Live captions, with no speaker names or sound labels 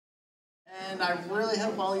and I really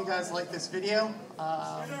hope all you guys like this video.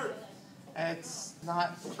 It's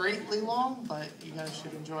not greatly long, but you guys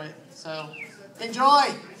should enjoy it. So,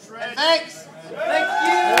 enjoy! And thanks!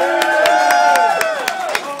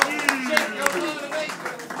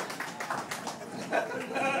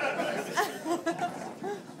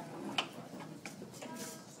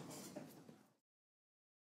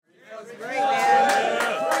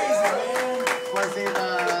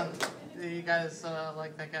 Thank you guys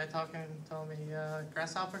like that guy talking, telling me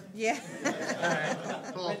grasshopper? Yeah. All right,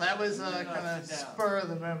 cool. That was kind of spur of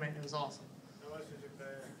the moment. It was awesome. How much did you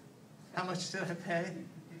pay? How much did I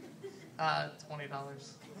pay?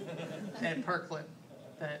 $20. And per clip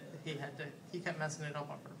that he kept messing it up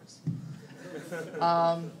on purpose.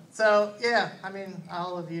 So yeah, I mean,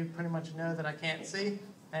 all of you pretty much know that I can't see,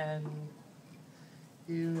 and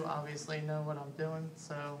you obviously know what I'm doing,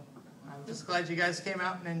 so I'm just glad you guys came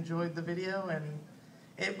out and enjoyed the video, and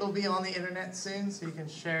it will be on the internet soon, so you can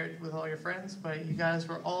share it with all your friends, but you guys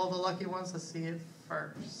were all the lucky ones to see it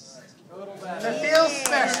first. It feels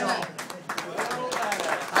special. All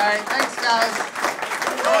right, thanks.